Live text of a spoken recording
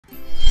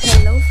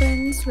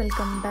friends,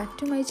 welcome back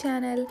to my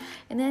channel.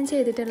 ഇന്ന് ഞാൻ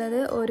ചെയ്തിട്ടുള്ളത്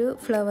ഒരു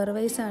ഫ്ലവർ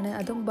വൈസ് ആണ്.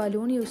 അതും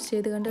ബലൂൺ യൂസ്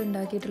ചെയ്തുകൊണ്ട്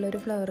ഉണ്ടാക്കിയിട്ടുള്ള ഒരു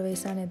ഫ്ലവർ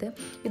വൈസ് ആണ് ഇത്.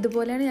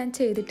 ഇതുപോലെയാണ് ഞാൻ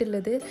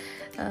ചെയ്തിട്ടുള്ളത്.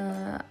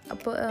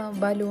 അപ്പോൾ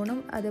ബലൂണും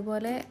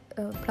അതുപോലെ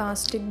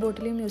പ്ലാസ്റ്റിക്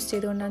ബോട്ടിലും യൂസ്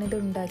ചെയ്തുകൊണ്ടാണ് ഇത്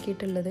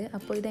ഉണ്ടാക്കിയിട്ടുള്ളത്.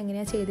 അപ്പോൾ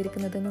ഇതെങ്ങനെയാണ്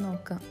ചെയ്തിരിക്കുന്നതെന്ന്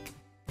നോക്കാം.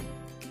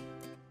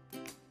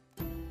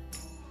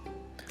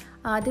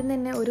 ആദ്യം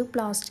തന്നെ ഒരു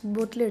പ്ലാസ്റ്റിക്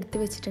ബോട്ടിൽ എടുത്ത്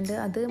വെച്ചിട്ടുണ്ട്.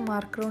 അത്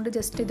മാർക്കർ കൊണ്ട്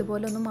ജസ്റ്റ്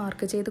ഇതുപോലെ ഒന്ന്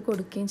മാർക്ക് ചെയ്ത്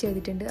കൊടുക്കുകയും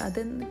ചെയ്തിട്ടുണ്ട്. അത്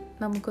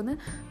നമുക്കൊന്ന്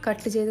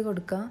കട്ട് ചെയ്ത്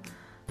കൊടുക്കാം.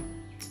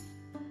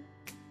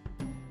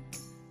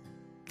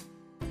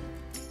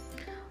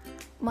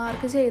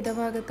 മാർക്ക് ചെയ്ത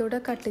ഭാഗത്തൂടെ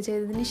കട്ട്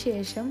ചെയ്തതിന്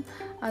ശേഷം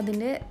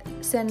അതിൻ്റെ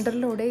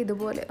സെൻറ്ററിലൂടെ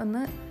ഇതുപോലെ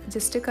ഒന്ന്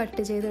ജസ്റ്റ്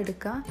കട്ട്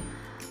ചെയ്തെടുക്കുക.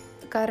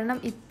 കാരണം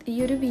ഈ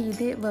ഒരു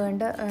വീതി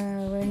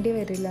വേണ്ടി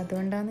വരില്ല,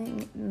 അതുകൊണ്ടാണ്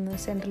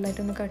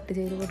സെൻറ്ററിലായിട്ടൊന്ന് കട്ട്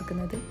ചെയ്ത്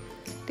കൊടുക്കുന്നത്.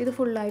 ഇത്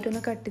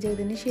ഫുള്ളായിട്ടൊന്ന് കട്ട്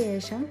ചെയ്തതിന്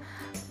ശേഷം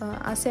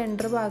ആ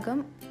സെൻറ്റർ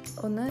ഭാഗം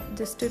ഒന്ന്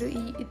ജസ്റ്റ് ഒരു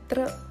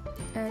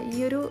ഈ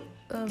ഒരു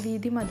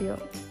വീതി മതിയോ,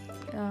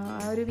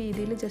 ആ ഒരു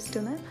വീതിയിൽ ജസ്റ്റ്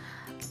ഒന്ന്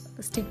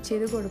സ്റ്റിച്ച്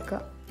ചെയ്ത്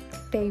കൊടുക്കുക.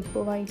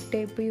 വൈറ്റ്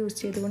ടേപ്പ് യൂസ്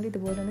ചെയ്തുകൊണ്ട്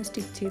ഇതുപോലെ ഒന്ന്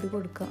സ്റ്റിച്ച് ചെയ്ത്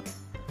കൊടുക്കുക.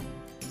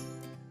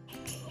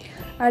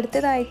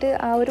 അടുത്തതായിട്ട്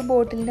ആ ഒരു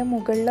ബോട്ടിലിൻ്റെ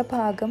മുകളിലെ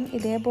ഭാഗം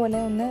ഇതേപോലെ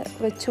ഒന്ന്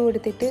വെച്ച്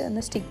കൊടുത്തിട്ട്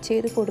ഒന്ന് സ്റ്റിച്ച്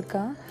ചെയ്ത്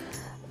കൊടുക്കുക.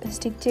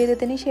 സ്റ്റിച്ച്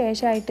ചെയ്തതിന്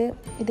ശേഷമായിട്ട്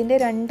ഇതിൻ്റെ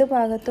രണ്ട്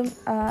ഭാഗത്തും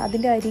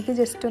അതിൻ്റെ അരികെ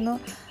ജസ്റ്റ് ഒന്ന്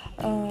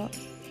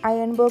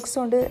അയൺ ബോക്സ്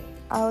കൊണ്ട്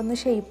ഒന്ന്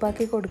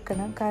ഷേപ്പാക്കി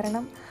കൊടുക്കണം.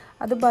 കാരണം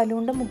അത്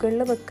ബലൂണിൻ്റെ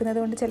മുകളിൽ വെക്കുന്നത്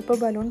കൊണ്ട് ചിലപ്പോൾ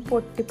ബലൂൺ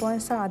പൊട്ടിപ്പോകാൻ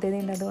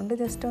സാധ്യതയുണ്ട്. അതുകൊണ്ട്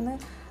ജസ്റ്റ് ഒന്ന്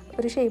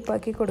ഒരു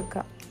ഷേപ്പാക്കി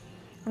കൊടുക്കുക.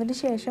 അതിന്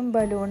ശേഷം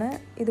ബലൂണ്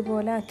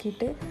ഇതുപോലെ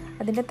ആക്കിയിട്ട്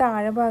അതിൻ്റെ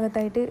താഴെ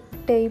ഭാഗത്തായിട്ട്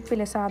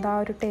ടേപ്പില്ല, സാധാ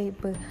ഒരു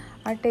ടേപ്പ്,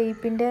 ആ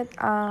ടേപ്പിൻ്റെ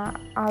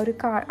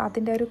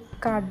അതിൻ്റെ ഒരു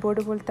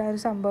കാർഡ്ബോർഡ് പോലത്തെ ഒരു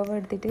സംഭവം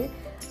എടുത്തിട്ട്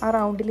ആ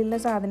റൗണ്ടിലുള്ള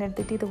സാധനം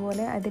എടുത്തിട്ട്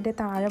ഇതുപോലെ അതിൻ്റെ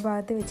താഴെ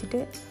ഭാഗത്ത് വെച്ചിട്ട്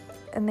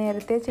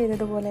നേരത്തെ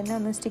ചെയ്തതുപോലെ തന്നെ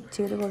ഒന്ന് സ്റ്റിക്ക്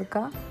ചെയ്ത്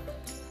കൊടുക്കുക.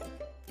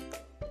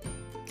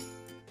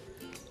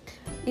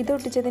 ഇത്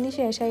ഒട്ടിച്ചതിന്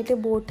ശേഷമായിട്ട്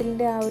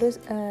ബോട്ടിലിൻ്റെ ആ ഒരു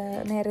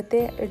നേരത്തെ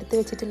എടുത്ത്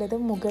വെച്ചിട്ടുള്ളത്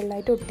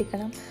മുകളിലായിട്ട്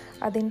ഒട്ടിക്കണം.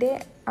 അതിൻ്റെ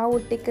ആ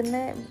ഒട്ടിക്കുന്ന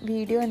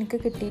വീഡിയോ എനിക്ക്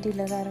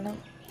കിട്ടിയിട്ടില്ല. കാരണം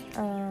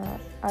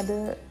അത്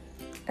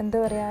എന്താ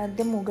പറയുക,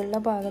 അതിൻ്റെ മുകളിലെ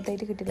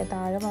ഭാഗത്തായിട്ട് കിട്ടിയില്ല,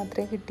 താഴെ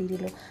മാത്രമേ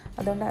കിട്ടിയിട്ടുള്ളൂ.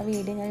 അതുകൊണ്ട് ആ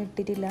വീഡിയോ ഞാൻ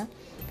ഇട്ടിട്ടില്ല.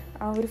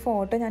 ആ ഒരു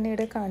ഫോട്ടോ ഞാൻ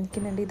ഇവിടെ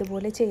കാണിക്കുന്നുണ്ട്.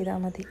 ഇതുപോലെ ചെയ്താൽ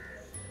മതി.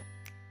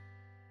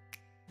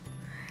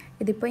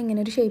 ഇതിപ്പോൾ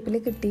ഇങ്ങനൊരു ഷേപ്പിൽ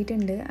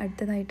കിട്ടിയിട്ടുണ്ട്.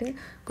 അടുത്തതായിട്ട്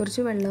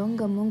കുറച്ച് വെള്ളവും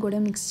ഗമ്മും കൂടെ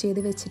മിക്സ്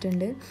ചെയ്ത്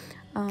വെച്ചിട്ടുണ്ട്.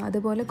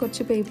 അതുപോലെ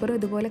കുറച്ച് പേപ്പറും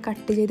ഇതുപോലെ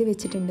കട്ട് ചെയ്ത്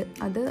വെച്ചിട്ടുണ്ട്.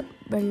 അത്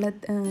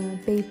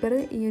പേപ്പർ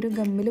ഈ ഒരു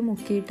ഗമ്മിൽ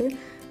മുക്കിയിട്ട്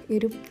ഈ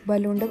ഒരു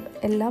ബലൂണിൻ്റെ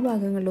എല്ലാ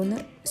ഭാഗങ്ങളിലും ഒന്ന്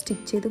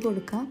സ്റ്റിച്ച് ചെയ്ത്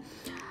കൊടുക്കാം.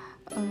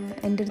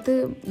 എൻ്റെ അടുത്ത്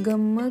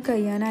ഗമ്മ്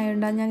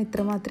കഴിയാനായതുകൊണ്ടാണ് ഞാൻ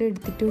ഇത്ര മാത്രമേ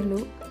എടുത്തിട്ടുള്ളൂ.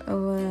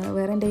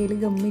 വേറെ എൻ്റെ കയ്യിൽ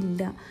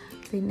ഗമ്മില്ല.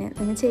 പിന്നെ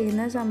നിങ്ങൾ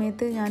ചെയ്യുന്ന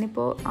സമയത്ത്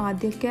ഞാനിപ്പോൾ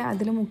ആദ്യമൊക്കെ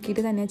അതിൽ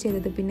മുക്കിയിട്ട് തന്നെയാണ്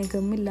ചെയ്തത്. പിന്നെ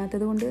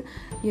ഗമ്മില്ലാത്തത് കൊണ്ട്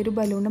ഈ ഒരു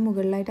ബലൂണിൻ്റെ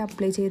മുകളിലായിട്ട്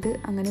അപ്ലൈ ചെയ്ത്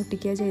അങ്ങനെ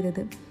ഒട്ടിക്കുക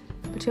ചെയ്തത്.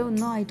 പക്ഷേ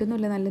ഒന്നും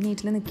ആയിട്ടൊന്നുമില്ല, നല്ല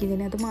നീറ്റിൽ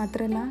നിൽക്കിയതിന്. അത്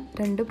മാത്രമല്ല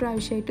 2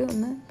 പ്രാവശ്യമായിട്ട്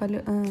ഒന്ന്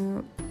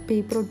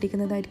പേപ്പർ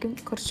ഒട്ടിക്കുന്നതായിരിക്കും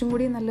കുറച്ചും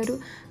കൂടി നല്ലൊരു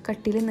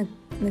കട്ടിയിൽ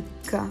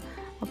നിൽക്കുക.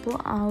 അപ്പോൾ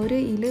ആ ഒരു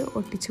ഇതിൽ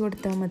ഒട്ടിച്ചു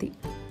കൊടുത്താൽ മതി.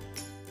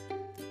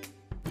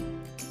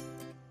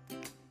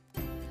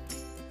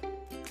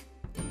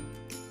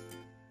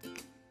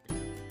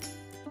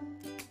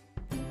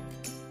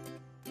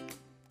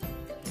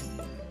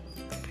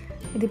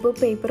 ഇതിപ്പോൾ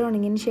പേപ്പർ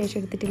ഉണങ്ങിയതിന് ശേഷം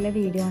എടുത്തിട്ടുള്ള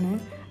വീഡിയോ ആണ്.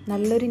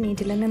 നല്ലൊരു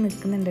നീറ്റിൽ തന്നെ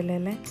നിൽക്കുന്നുണ്ടല്ലോ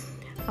അല്ലേ.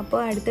 അപ്പോൾ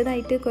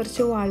അടുത്തതായിട്ട്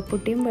കുറച്ച്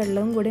വാൾപുട്ടിയും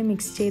വെള്ളവും കൂടെ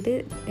മിക്സ് ചെയ്ത്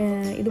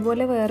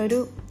ഇതുപോലെ വേറൊരു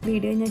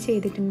വീഡിയോ ഞാൻ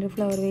ചെയ്തിട്ടുണ്ട്,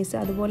 ഫ്ലവർ വേസ്.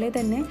 അതുപോലെ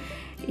തന്നെ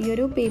ഈ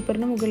ഒരു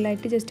പേപ്പറിന്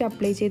മുകളിലായിട്ട് ജസ്റ്റ്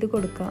അപ്ലൈ ചെയ്ത്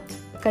കൊടുക്കുക.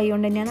 കൈ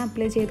കൊണ്ട് തന്നെയാണ്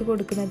അപ്ലൈ ചെയ്ത്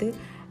കൊടുക്കുന്നത്.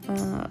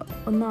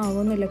 ഒന്നും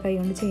ആവുന്നില്ല കൈ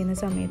കൊണ്ട് ചെയ്യുന്ന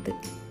സമയത്ത്.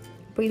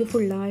 അപ്പോൾ ഇത്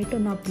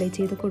ഫുള്ളായിട്ടൊന്ന് അപ്ലൈ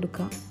ചെയ്ത്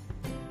കൊടുക്കുക.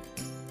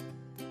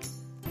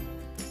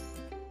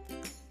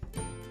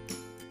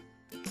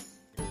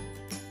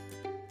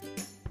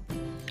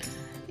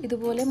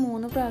 ഇതുപോലെ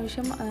 3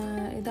 പ്രാവശ്യം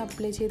ഇത്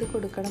അപ്ലൈ ചെയ്ത്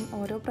കൊടുക്കണം.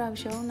 ഓരോ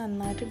പ്രാവശ്യവും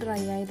നന്നായിട്ട്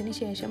ഡ്രൈ ആയതിന്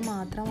ശേഷം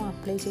മാത്രം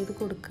അപ്ലൈ ചെയ്ത്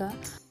കൊടുക്കുക.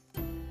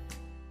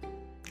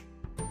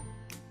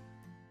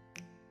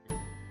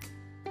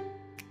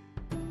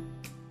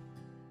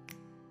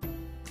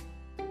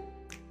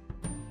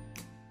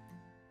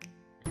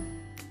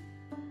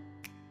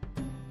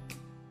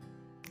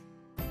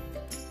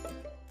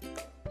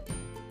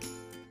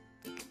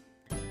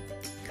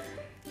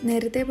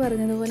 നേരത്തെ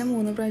പറഞ്ഞതുപോലെ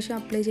 3 പ്രാവശ്യം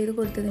അപ്ലൈ ചെയ്ത്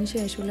കൊടുത്തതിന്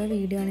ശേഷമുള്ള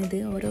വീഡിയോ ആണിത്.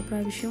 ഓരോ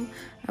പ്രാവശ്യവും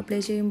അപ്ലൈ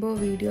ചെയ്യുമ്പോൾ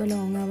വീഡിയോ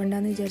ലോങ്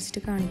ആവണ്ടെന്ന്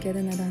വിചാരിച്ചിട്ട് കാണിക്കാതെ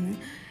എന്നതാണ്.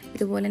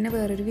 ഇതുപോലെ തന്നെ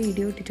വേറൊരു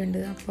വീഡിയോ ഇട്ടിട്ടുണ്ട്.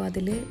 അപ്പോൾ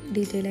അതിൽ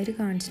ഡീറ്റെയിൽ ആയിട്ട്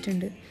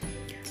കാണിച്ചിട്ടുണ്ട്.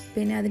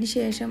 പിന്നെ അതിന്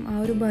ശേഷം ആ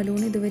ഒരു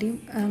ബലൂൺ ഇതുവരെയും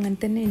അങ്ങനെ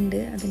തന്നെ ഉണ്ട്.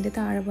 അതിൻ്റെ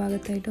താഴെ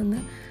ഭാഗത്തായിട്ടൊന്ന്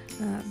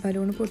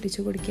ബലൂൺ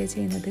പൊട്ടിച്ച് കൊടുക്കുക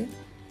ചെയ്യുന്നത്.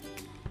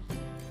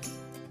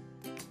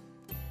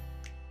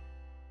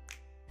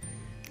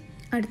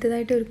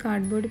 അടുത്തതായിട്ട് ഒരു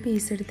കാർഡ്ബോർഡ്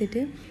പീസ്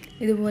എടുത്തിട്ട്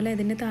ഇതുപോലെ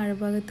അതിൻ്റെ താഴെ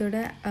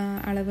ഭാഗത്തൂടെ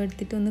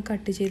അളവെടുത്തിട്ട് ഒന്ന്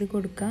കട്ട് ചെയ്ത്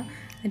കൊടുക്കുക.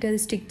 എന്നിട്ട് അത്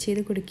സ്റ്റിക്ക്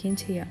ചെയ്ത് കൊടുക്കുകയും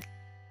ചെയ്യാം.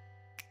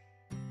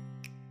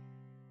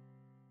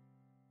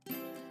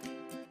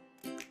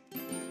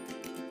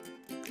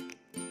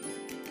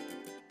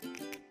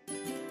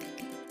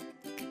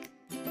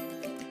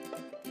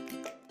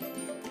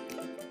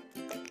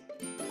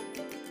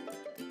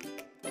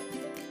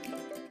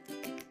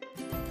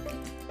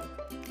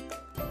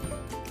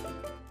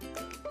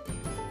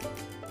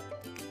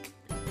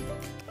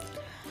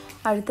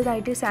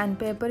 അടുത്തതായിട്ട് സാൻഡ്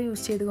പേപ്പർ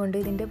യൂസ് ചെയ്തുകൊണ്ട്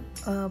ഇതിൻ്റെ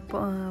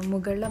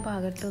മുകളിലെ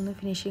ഭാഗത്തൊന്ന്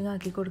ഫിനിഷിംഗ്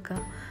ആക്കി കൊടുക്കുക.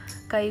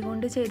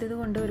 കൈകൊണ്ട് ചെയ്തത്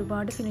കൊണ്ട്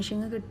ഒരുപാട്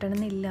ഫിനിഷിങ്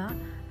കിട്ടണമെന്നില്ല,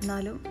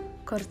 എന്നാലും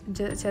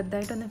കുറച്ച്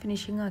ചെറുതായിട്ടൊന്ന്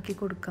ഫിനിഷിംഗ് ആക്കി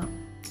കൊടുക്കാം.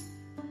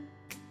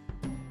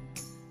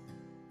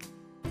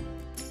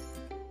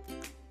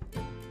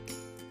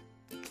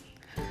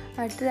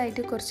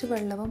 അടുത്തതായിട്ട് കുറച്ച്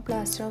വെള്ളവും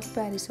പ്ലാസ്റ്റർ ഓഫ്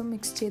പാരീസും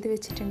മിക്സ് ചെയ്ത്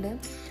വെച്ചിട്ടുണ്ട്.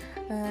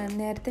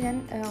 നേരത്തെ ഞാൻ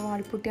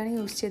വാൾപുട്ടിയാണ്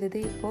യൂസ് ചെയ്തത്,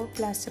 ഇപ്പോൾ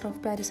പ്ലാസ്റ്റർ ഓഫ്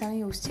പാരീസാണ്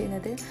യൂസ്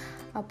ചെയ്യുന്നത്.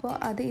 അപ്പോൾ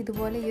അത്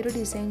ഇതുപോലെ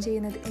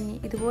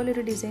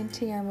ഇതുപോലൊരു ഡിസൈൻ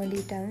ചെയ്യാൻ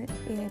വേണ്ടിയിട്ടാണ്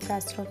ഈ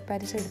പ്ലാസ്റ്റർ ഓഫ്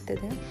പാരീസ്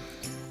എടുത്തത്.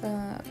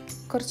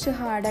 കുറച്ച്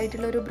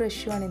ഹാർഡായിട്ടുള്ളൊരു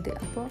ബ്രഷുമാണിത്.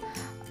 അപ്പോൾ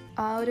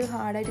ആ ഒരു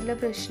ഹാർഡായിട്ടുള്ള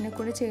ബ്രഷിനെ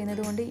കൂടെ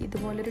ചെയ്യുന്നത് കൊണ്ട്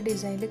ഇതുപോലൊരു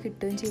ഡിസൈനിൽ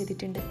കിട്ടുകയും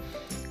ചെയ്തിട്ടുണ്ട്.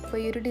 അപ്പോൾ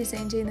ഈ ഒരു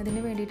ഡിസൈൻ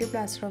ചെയ്യുന്നതിന് വേണ്ടിയിട്ട്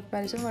പ്ലാസ്റ്റർ ഓഫ്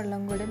പാരീസും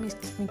വെള്ളം കൂടെ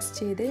മിക്സ്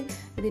ചെയ്ത്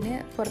ഇതിന്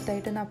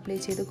പുറത്തായിട്ടൊന്ന് അപ്ലൈ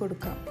ചെയ്ത്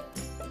കൊടുക്കാം.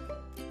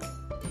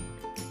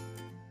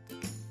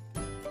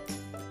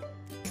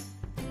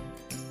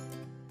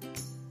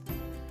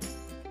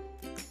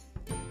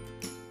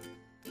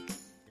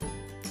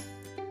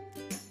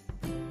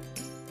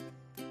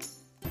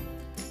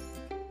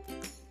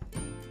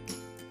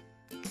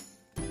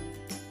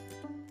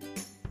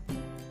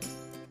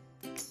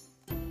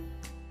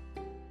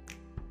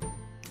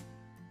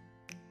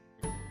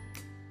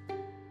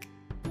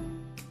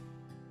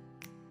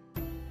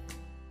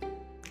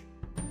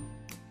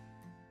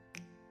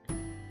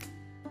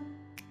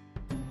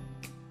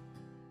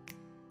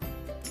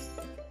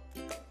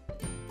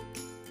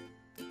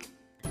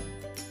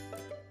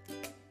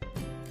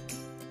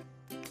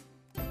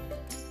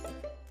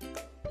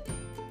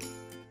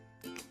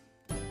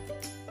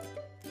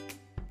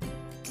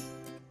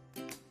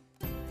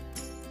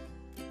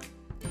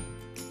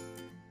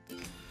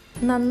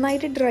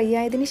 നന്നായിട്ട് ഡ്രൈ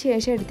ആയതിന്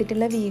ശേഷം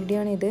എടുത്തിട്ടുള്ള വീഡിയോ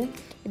ആണിത്.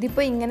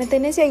 ഇതിപ്പോൾ ഇങ്ങനെ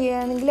തന്നെ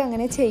ചെയ്യുകയാണെങ്കിൽ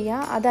അങ്ങനെ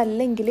ചെയ്യാം,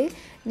 അതല്ലെങ്കിൽ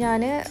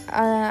ഞാൻ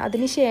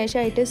അതിന്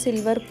ശേഷമായിട്ട്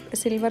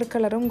സിൽവർ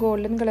കളറും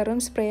ഗോൾഡൻ കളറും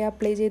സ്പ്രേ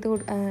അപ്ലൈ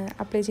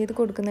ചെയ്ത്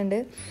കൊടുക്കുന്നുണ്ട്.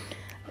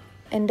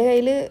 എൻ്റെ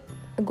കയ്യിൽ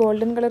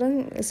ഗോൾഡൻ കളറും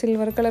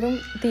സിൽവർ കളറും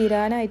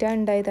തീരാനായിട്ടാണ്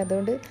ഉണ്ടായത്,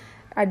 അതുകൊണ്ട്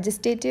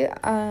അഡ്ജസ്റ്റ് ചെയ്ത്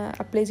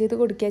അപ്ലൈ ചെയ്ത്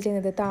കൊടുക്കുകയാണ്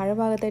ചെയ്യുന്നത്. താഴെ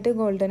ഭാഗത്തായിട്ട്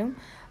ഗോൾഡനും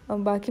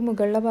ബാക്കി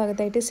മുകളിലെ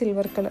ഭാഗത്തായിട്ട്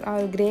സിൽവർ കളർ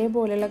ഗ്രേ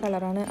പോലെയുള്ള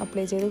കളറാണ്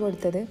അപ്ലൈ ചെയ്ത്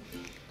കൊടുത്തത്.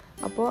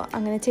 അപ്പോൾ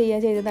അങ്ങനെ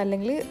ചെയ്തത്,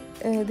 അല്ലെങ്കിൽ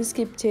ഇത്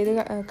സ്കിപ്പ് ചെയ്ത്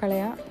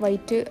കളയാം.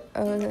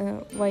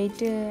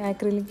 വൈറ്റ്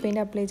ആക്രിലിക്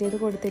പെയിൻറ്റ് അപ്ലൈ ചെയ്ത്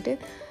കൊടുത്തിട്ട്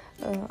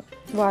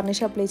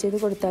വാർണിഷ് അപ്ലൈ ചെയ്ത്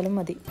കൊടുത്താലും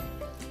മതി.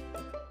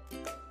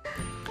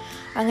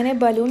 അങ്ങനെ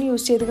ബലൂൺ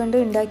യൂസ് ചെയ്തുകൊണ്ട്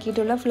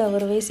ഉണ്ടാക്കിയിട്ടുള്ള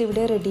ഫ്ലവർ വേസ്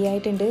ഇവിടെ റെഡി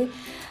ആയിട്ടുണ്ട്.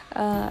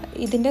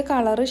 ഇതിൻ്റെ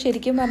കളറ്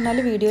ശരിക്കും പറഞ്ഞാൽ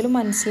വീഡിയോയിൽ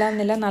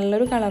മനസ്സിലാവുന്നില്ല,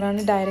 നല്ലൊരു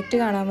കളറാണ് ഡയറക്റ്റ്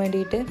കാണാൻ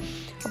വേണ്ടിയിട്ട്.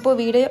 അപ്പോൾ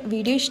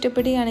വീഡിയോ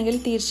ഇഷ്ടപ്പെടുകയാണെങ്കിൽ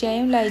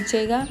തീർച്ചയായും ലൈക്ക്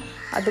ചെയ്യുക,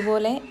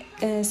 അതുപോലെ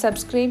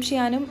സബ്സ്ക്രൈബ്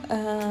ചെയ്യാനും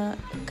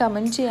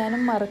കമൻറ്റ്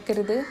ചെയ്യാനും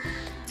മറക്കരുത്.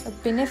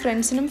 പിന്നെ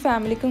ഫ്രണ്ട്സിനും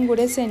ഫാമിലിക്കും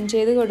കൂടെ സെൻഡ്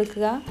ചെയ്ത്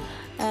കൊടുക്കുക.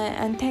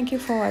 And thank you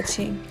for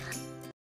watching.